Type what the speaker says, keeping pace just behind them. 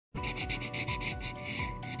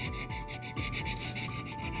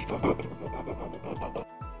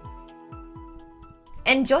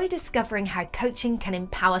Enjoy discovering how coaching can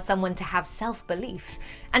empower someone to have self-belief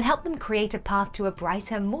and help them create a path to a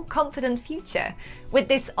brighter, more confident future with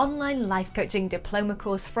this online life coaching diploma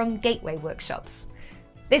course from Gateway Workshops.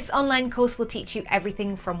 This online course will teach you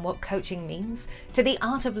everything from what coaching means to the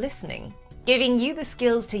art of listening, giving you the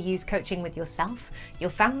skills to use coaching with yourself, your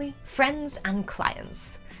family, friends, and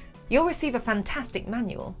clients. You'll receive a fantastic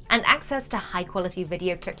manual and access to high-quality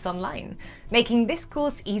video clips online, making this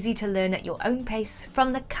course easy to learn at your own pace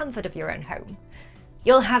from the comfort of your own home.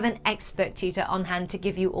 You'll have an expert tutor on hand to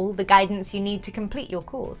give you all the guidance you need to complete your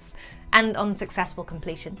course, and on successful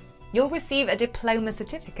completion, you'll receive a diploma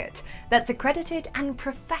certificate that's accredited and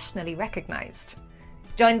professionally recognized.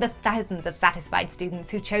 Join the thousands of satisfied students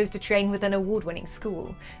who chose to train with an award-winning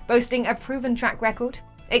school, boasting a proven track record,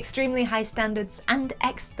 extremely high standards, and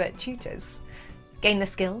expert tutors. Gain the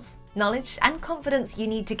skills, knowledge, and confidence you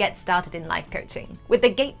need to get started in life coaching with the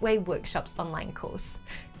Gateway Workshops online course.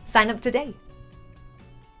 Sign up today